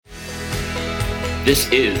This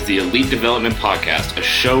is the Elite Development Podcast, a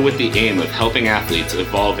show with the aim of helping athletes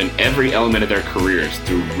evolve in every element of their careers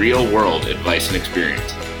through real-world advice and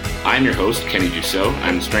experience. I'm your host, Kenny Dussault.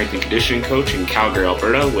 I'm a strength and conditioning coach in Calgary,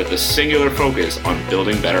 Alberta, with a singular focus on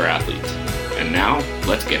building better athletes. And now,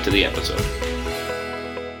 let's get to the episode.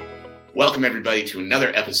 Welcome, everybody, to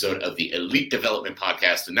another episode of the Elite Development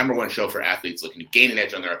Podcast, the number one show for athletes looking to gain an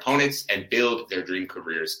edge on their opponents and build their dream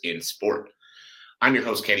careers in sport. I'm your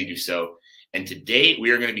host, Kenny Dussault. And today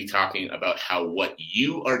we are going to be talking about how what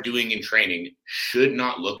you are doing in training should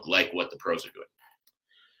not look like what the pros are doing.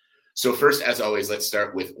 So first, as always, let's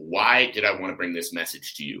start with why did I want to bring this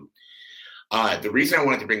message to you? The reason I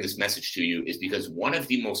wanted to bring this message to you is because one of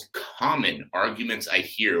the most common arguments I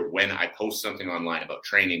hear when I post something online about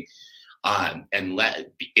training,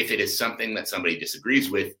 if it is something that somebody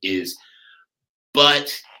disagrees with, is,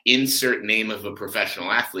 but insert name of a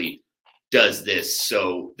professional athlete does this,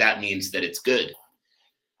 so that means that it's good.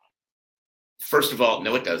 First of all,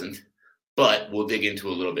 no, it doesn't, but we'll dig into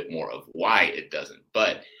a little bit more of why it doesn't.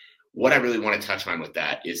 But what I really want to touch on with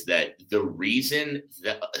that is that the reason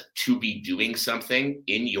that to be doing something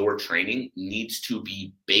in your training needs to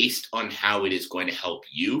be based on how it is going to help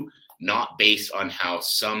you, not based on how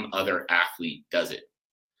some other athlete does it.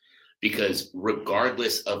 Because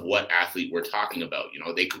regardless of what athlete we're talking about,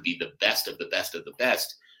 they could be the best of the best of the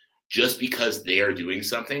best. Just because they are doing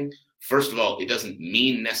something, first of all, it doesn't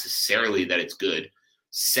mean necessarily that it's good.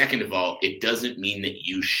 Second of all, it doesn't mean that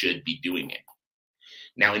you should be doing it.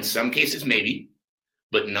 Now, in some cases, maybe,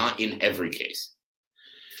 but not in every case.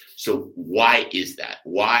 So why is that?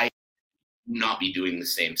 Why not be doing the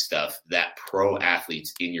same stuff that pro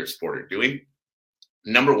athletes in your sport are doing?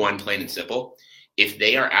 Number one, plain and simple, if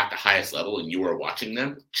they are at the highest level and you are watching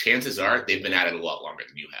them, chances are they've been at it a lot longer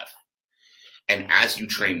than you have. And as you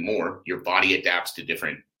train more, your body adapts to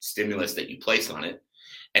different stimulus that you place on it.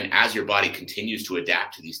 And as your body continues to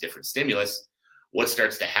adapt to these different stimulus, what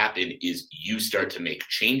starts to happen is you start to make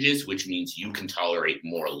changes, which means you can tolerate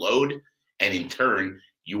more load. And in turn,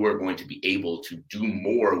 you are going to be able to do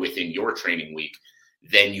more within your training week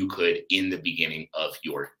than you could in the beginning of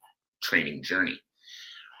your training journey,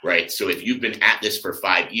 right? So if you've been at this for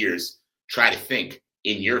 5 years, try to think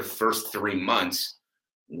in your first 3 months,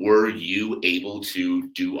 were you able to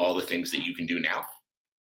do all the things that you can do now?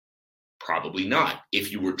 Probably not. If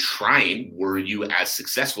you were trying, were you as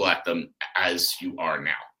successful at them as you are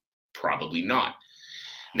now? Probably not.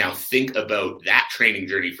 Now think about that training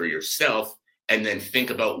journey for yourself, and then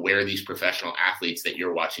think about where these professional athletes that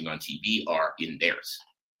you're watching on TV are in theirs,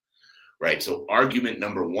 right? So argument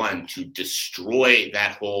number one to destroy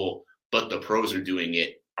that whole, but the pros are doing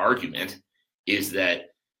it argument is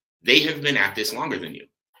that they have been at this longer than you.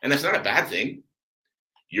 And that's not a bad thing.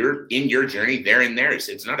 You're in your journey, they're in theirs.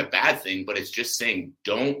 It's not a bad thing, but it's just saying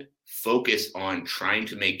don't focus on trying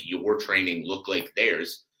to make your training look like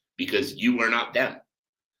theirs because you are not them.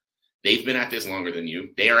 They've been at this longer than you.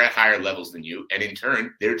 They are at higher levels than you. And in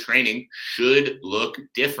turn, their training should look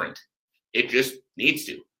different. It just needs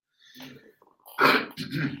to.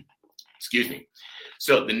 Excuse me.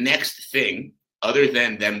 So the next thing, other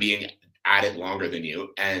than them being at it longer than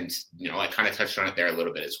you. And, I kind of touched on it there a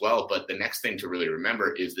little bit as well. But the next thing to really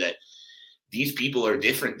remember is that these people are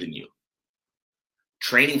different than you.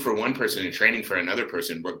 Training for one person and training for another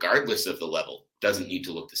person, regardless of the level, doesn't need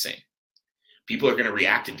to look the same. People are going to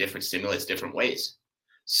react to different stimulus different ways.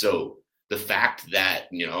 So the fact that,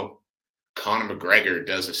 Conor McGregor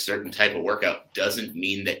does a certain type of workout doesn't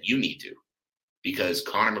mean that you need to. Because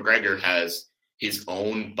Conor McGregor has his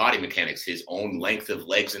own body mechanics, his own length of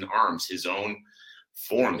legs and arms, his own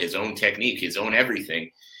form, his own technique, his own everything.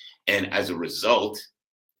 And as a result,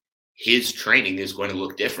 his training is going to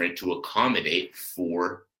look different to accommodate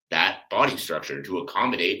for that body structure, to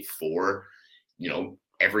accommodate for,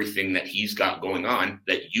 everything that he's got going on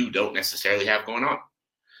that you don't necessarily have going on.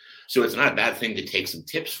 So it's not a bad thing to take some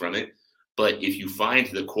tips from it. But if you find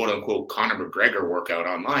the quote unquote Conor McGregor workout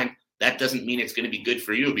online, that doesn't mean it's going to be good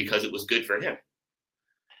for you because it was good for him.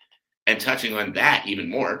 And touching on that even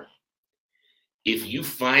more, if you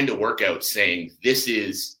find a workout saying this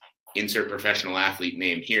is insert professional athlete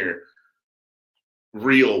name here,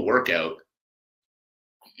 real workout,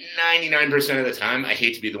 99% of the time, I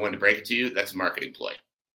hate to be the one to break it to you, that's a marketing ploy.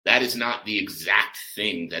 That is not the exact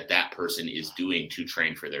thing that person is doing to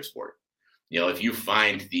train for their sport. If you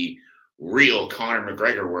find the real Conor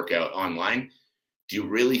McGregor workout online, do you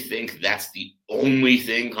really think that's the only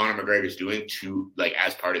thing Conor McGregor is doing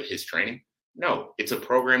as part of his training? No, it's a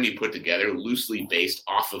program he put together loosely based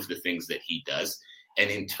off of the things that he does, and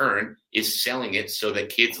in turn is selling it so that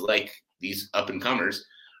kids like these up and comers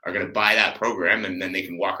are going to buy that program, and then they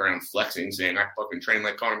can walk around flexing saying, I fucking train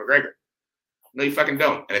like Conor McGregor. No, you fucking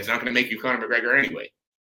don't. And it's not going to make you Conor McGregor anyway.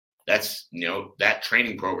 That's, that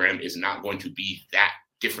training program is not going to be that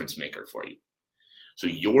difference maker for you. So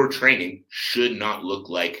your training should not look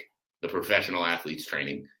like the professional athlete's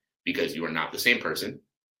training, because you are not the same person.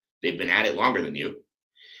 They've been at it longer than you.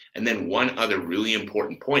 And then one other really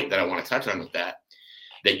important point that I want to touch on with that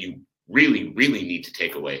you really, really need to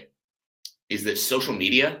take away, is that social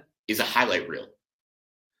media is a highlight reel.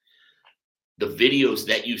 The videos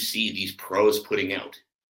that you see these pros putting out,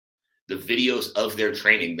 the videos of their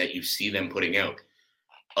training that you see them putting out,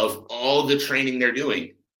 of all the training they're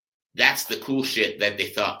doing, that's the cool shit that they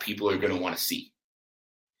thought people are going to want to see.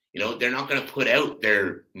 They're not going to put out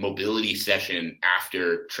their mobility session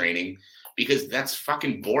after training, because that's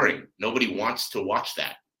fucking boring. Nobody wants to watch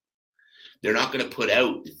that. They're not going to put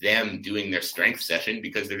out them doing their strength session,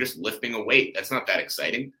 because they're just lifting a weight. That's not that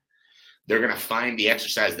exciting. They're going to find the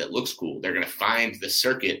exercise that looks cool. They're going to find the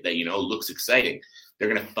circuit that, looks exciting. They're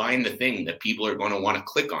going to find the thing that people are going to want to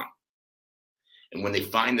click on. And when they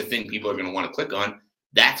find the thing people are going to want to click on,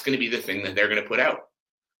 that's going to be the thing that they're going to put out.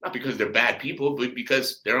 Not because they're bad people, but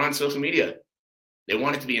because they're on social media. They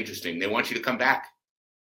want it to be interesting. They want you to come back.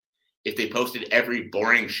 If they posted every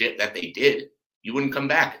boring shit that they did, you wouldn't come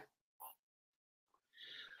back.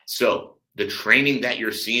 So the training that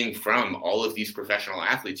you're seeing from all of these professional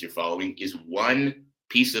athletes you're following is one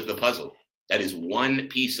piece of the puzzle. That is one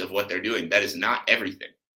piece of what they're doing. That is not everything.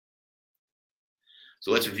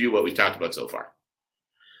 So let's review what we've talked about so far.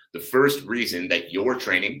 The first reason that your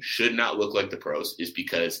training should not look like the pros is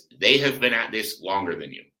because they have been at this longer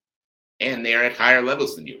than you, and they are at higher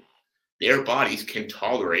levels than you. Their bodies can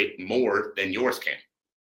tolerate more than yours can.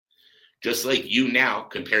 Just like you now,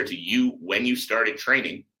 compared to you when you started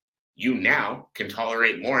training, you now can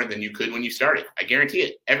tolerate more than you could when you started. I guarantee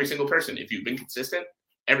it. Every single person, if you've been consistent,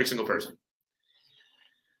 every single person.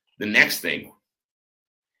 The next thing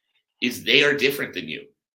is they are different than you.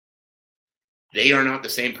 They are not the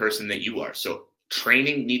same person that you are. So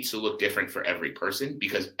training needs to look different for every person,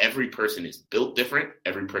 because every person is built different.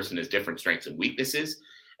 Every person has different strengths and weaknesses.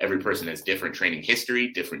 Every person has different training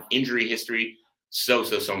history, different injury history, so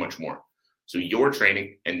much more. So your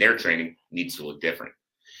training and their training needs to look different.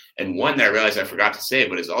 And one that I realized I forgot to say,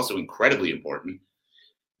 but is also incredibly important,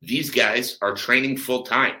 these guys are training full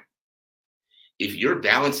time. If you're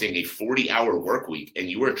balancing a 40-hour work week and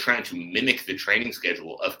you are trying to mimic the training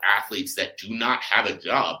schedule of athletes that do not have a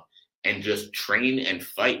job and just train and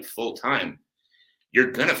fight full time,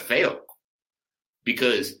 you're going to fail,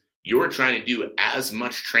 because you're trying to do as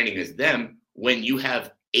much training as them when you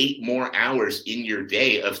have 8 more hours in your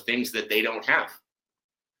day of things that they don't have.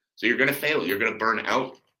 So you're going to fail. You're going to burn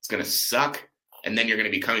out. It's going to suck. And then you're going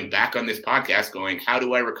to be coming back on this podcast going, how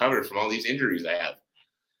do I recover from all these injuries I have?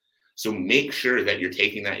 So make sure that you're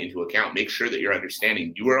taking that into account. Make sure that you're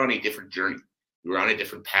understanding you are on a different journey. You are on a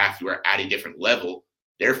different path. You are at a different level.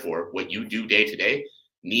 Therefore, what you do day to day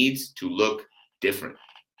needs to look different.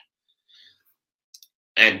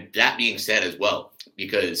 And that being said as well,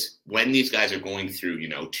 because when these guys are going through,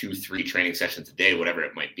 2-3 training sessions a day, whatever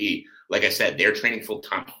it might be, like I said, they're training full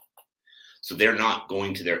time. So they're not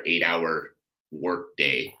going to their 8-hour work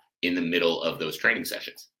day in the middle of those training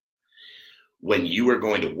sessions. When you are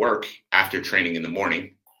going to work after training in the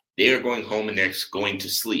morning, they are going home and they're going to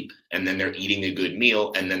sleep, and then they're eating a good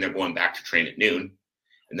meal, and then they're going back to train at noon,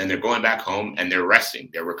 and then they're going back home and they're resting,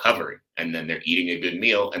 they're recovering, and then they're eating a good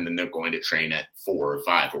meal, and then they're going to train at 4 or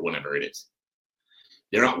 5 or whatever it is.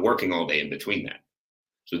 They're not working all day in between that.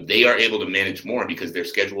 So they are able to manage more because their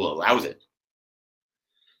schedule allows it.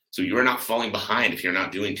 So you're not falling behind if you're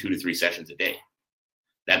not doing 2 to 3 sessions a day.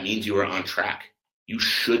 That means you are on track. You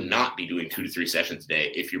should not be doing 2 to 3 sessions a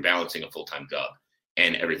day if you're balancing a full-time job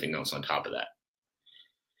and everything else on top of that.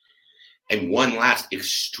 And one last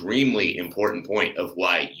extremely important point of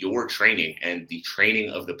why your training and the training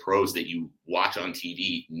of the pros that you watch on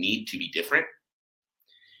TV need to be different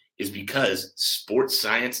is because sports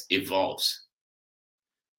science evolves.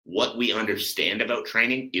 What we understand about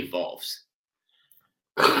training evolves.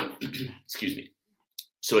 Excuse me.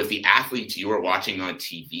 So if the athletes you are watching on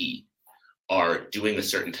TV are doing a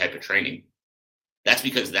certain type of training, that's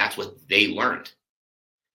because that's what they learned.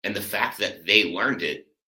 And the fact that they learned it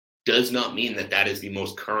does not mean that that is the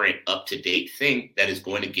most current, up-to-date thing that is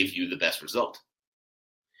going to give you the best result.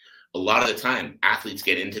 A lot of the time, athletes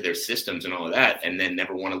get into their systems and all of that and then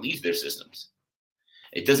never want to leave their systems.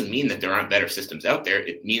 It doesn't mean that there aren't better systems out there.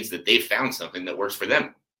 It means that they found something that works for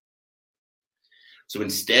them. So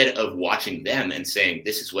instead of watching them and saying,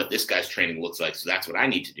 this is what this guy's training looks like, so that's what I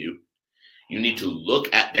need to do, You need to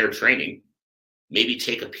look at their training, maybe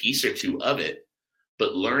take a piece or two of it,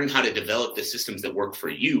 but learn how to develop the systems that work for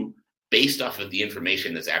you based off of the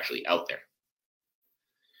information that's actually out there.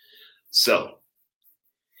 So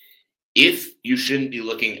if you shouldn't be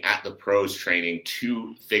looking at the pros training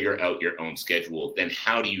to figure out your own schedule, then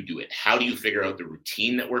how do you do it? How do you figure out the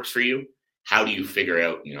routine that works for you? How do you figure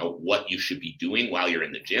out, what you should be doing while you're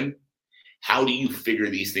in the gym? How do you figure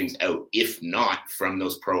these things out, if not from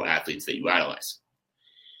those pro athletes that you idolize?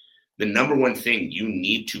 The number one thing you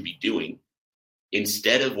need to be doing,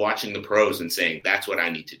 instead of watching the pros and saying, that's what I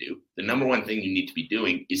need to do, the number one thing you need to be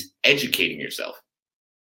doing is educating yourself.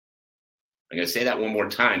 I'm going to say that one more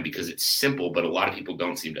time because it's simple, but a lot of people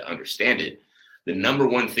don't seem to understand it. The number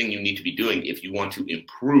one thing you need to be doing if you want to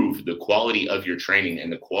improve the quality of your training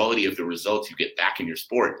and the quality of the results you get back in your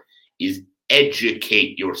sport is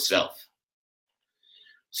educate yourself.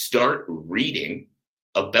 Start reading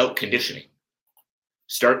about conditioning.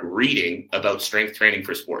 Start reading about strength training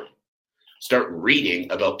for sport. Start reading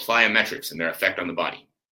about plyometrics and their effect on the body.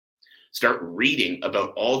 Start reading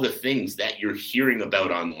about all the things that you're hearing about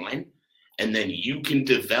online, and then you can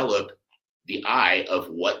develop the eye of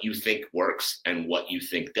what you think works and what you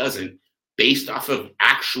think doesn't based off of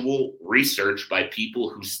actual research by people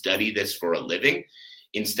who study this for a living,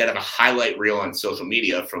 instead of a highlight reel on social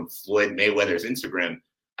media from Floyd Mayweather's Instagram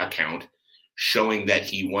account showing that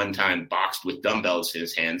he one time boxed with dumbbells in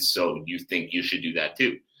his hands, so you think you should do that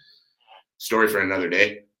too. Story for another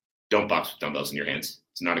day. Don't box with dumbbells in your hands.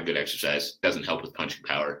 It's not a good exercise. Doesn't help with punching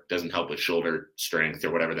power. Doesn't help with shoulder strength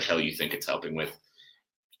or whatever the hell you think it's helping with.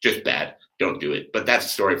 Just bad. Don't do it. But that's a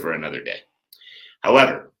story for another day.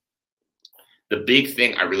 However, the big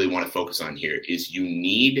thing I really want to focus on here is you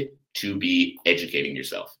need to be educating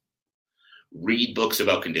yourself. Read books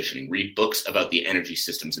about conditioning. Read books about the energy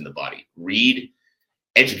systems in the body.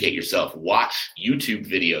 Educate yourself. Watch YouTube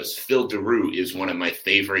videos. Phil Daru is one of my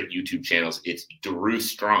favorite YouTube channels. It's Daru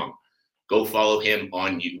Strong. Go follow him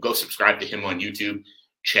go subscribe to him on YouTube.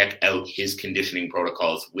 Check out his conditioning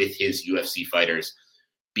protocols with his UFC fighters,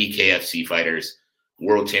 BKFC fighters,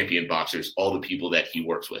 world champion boxers, all the people that he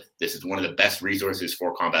works with. This is one of the best resources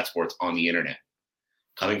for combat sports on the internet.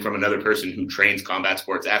 Coming from another person who trains combat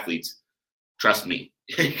sports athletes, trust me.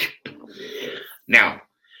 Now,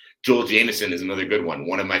 Joel Jamieson is another good one.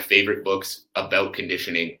 One of my favorite books about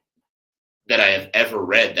conditioning that I have ever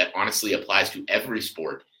read that honestly applies to every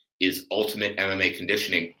sport is Ultimate MMA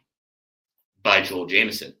Conditioning by Joel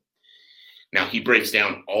Jamieson. Now, he breaks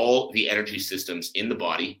down all the energy systems in the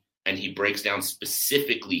body, and he breaks down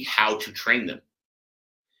specifically how to train them.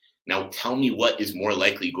 Now, tell me what is more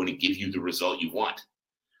likely going to give you the result you want.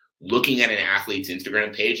 Looking at an athlete's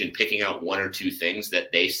Instagram page and picking out one or two things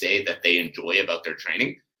that they say that they enjoy about their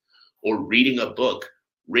training, or reading a book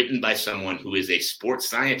written by someone who is a sports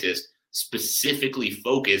scientist specifically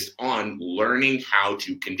focused on learning how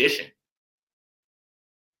to condition.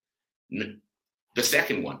 The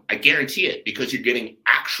second one, I guarantee it, because you're getting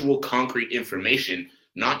actual concrete information,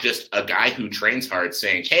 not just a guy who trains hard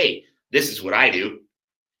saying, hey, this is what I do.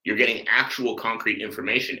 You're getting actual concrete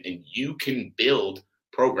information, and you can build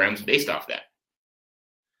programs based off that.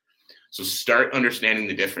 So start understanding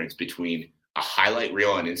the difference between a highlight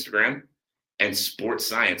reel on Instagram and sports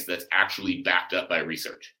science that's actually backed up by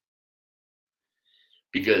research.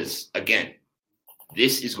 Because again,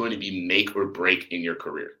 this is going to be make or break in your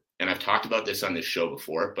career. And I've talked about this on this show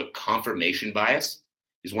before, but confirmation bias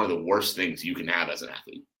is one of the worst things you can have as an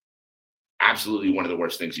athlete. Absolutely one of the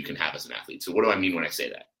worst things you can have as an athlete. So what do I mean when I say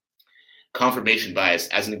that? Confirmation bias,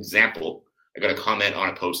 as an example, I got a comment on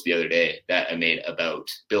a post the other day that I made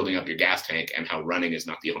about building up your gas tank and how running is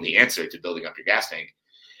not the only answer to building up your gas tank.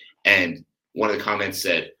 And one of the comments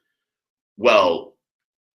said, well,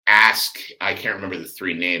 ask, I can't remember the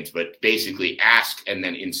three names, but basically ask, and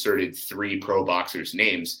then inserted three pro boxers'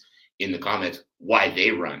 names in the comments, why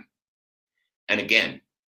they run. And again,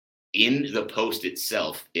 in the post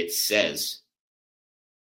itself, it says,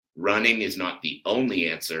 running is not the only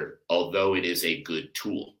answer, although it is a good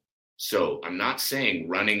tool. So I'm not saying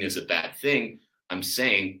running is a bad thing. I'm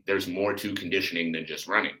saying there's more to conditioning than just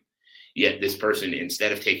running. Yet this person,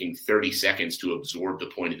 instead of taking 30 seconds to absorb the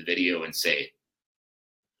point of the video and say,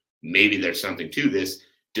 maybe there's something to this,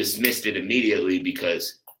 dismissed it immediately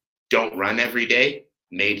because don't run every day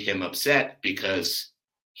made him upset because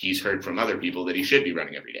he's heard from other people that he should be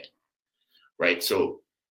running every day, right? So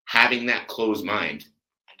having that closed mind,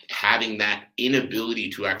 having that inability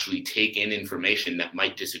to actually take in information that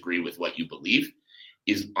might disagree with what you believe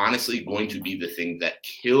is honestly going to be the thing that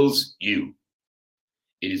kills you.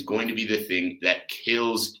 It is going to be the thing that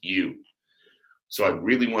kills you. So I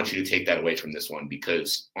really want you to take that away from this one,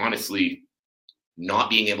 because honestly, not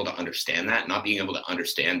being able to understand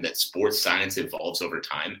that sports science evolves over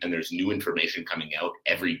time and there's new information coming out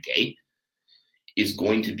every day is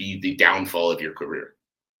going to be the downfall of your career.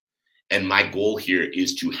 And my goal here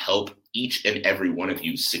is to help each and every one of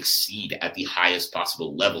you succeed at the highest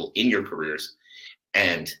possible level in your careers.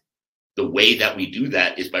 And the way that we do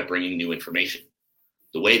that is by bringing new information.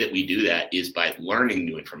 The way that we do that is by learning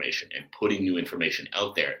new information and putting new information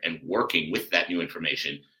out there and working with that new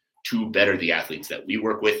information to better the athletes that we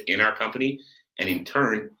work with in our company, and in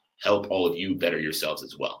turn, help all of you better yourselves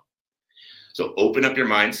as well. So open up your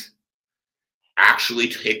minds, actually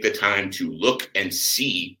take the time to look and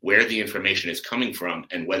see where the information is coming from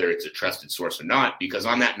and whether it's a trusted source or not, because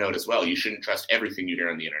on that note as well, you shouldn't trust everything you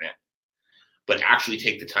hear on the internet, but actually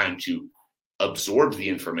take the time to absorb the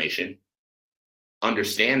information,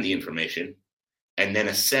 understand the information, and then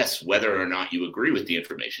assess whether or not you agree with the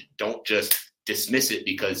information. Don't just dismiss it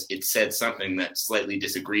because it said something that slightly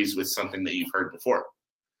disagrees with something that you've heard before.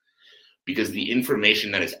 Because the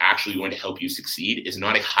information that is actually going to help you succeed is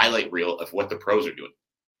not a highlight reel of what the pros are doing.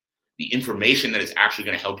 The information that is actually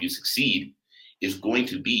going to help you succeed is going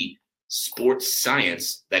to be sports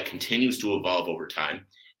science that continues to evolve over time,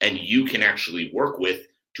 and you can actually work with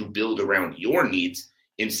to build around your needs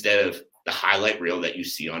instead of the highlight reel that you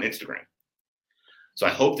see on Instagram. So I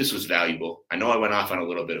hope this was valuable. I know I went off on a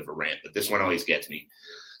little bit of a rant, but this one always gets me.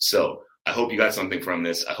 So I hope you got something from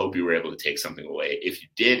this. I hope you were able to take something away. If you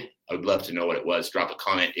did, I would love to know what it was. Drop a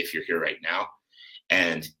comment if you're here right now.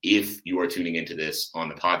 And if you are tuning into this on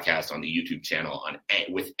the podcast, on the YouTube channel,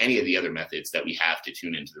 with any of the other methods that we have to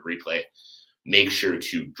tune into the replay, make sure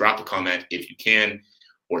to drop a comment if you can,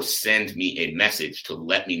 or send me a message to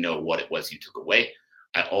let me know what it was you took away.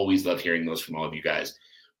 I always love hearing those from all of you guys.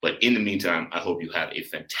 But in the meantime, I hope you have a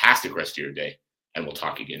fantastic rest of your day, and we'll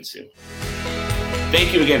talk again soon.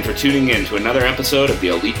 Thank you again for tuning in to another episode of the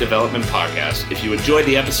Elite Development Podcast. If you enjoyed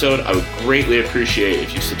the episode, I would greatly appreciate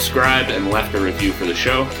if you subscribed and left a review for the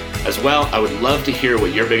show. As well, I would love to hear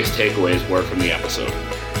what your biggest takeaways were from the episode.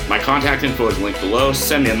 My contact info is linked below.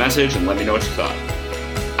 Send me a message and let me know what you thought.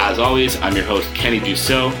 As always, I'm your host, Kenny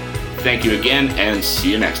Dussault. Thank you again, and see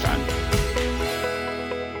you next time.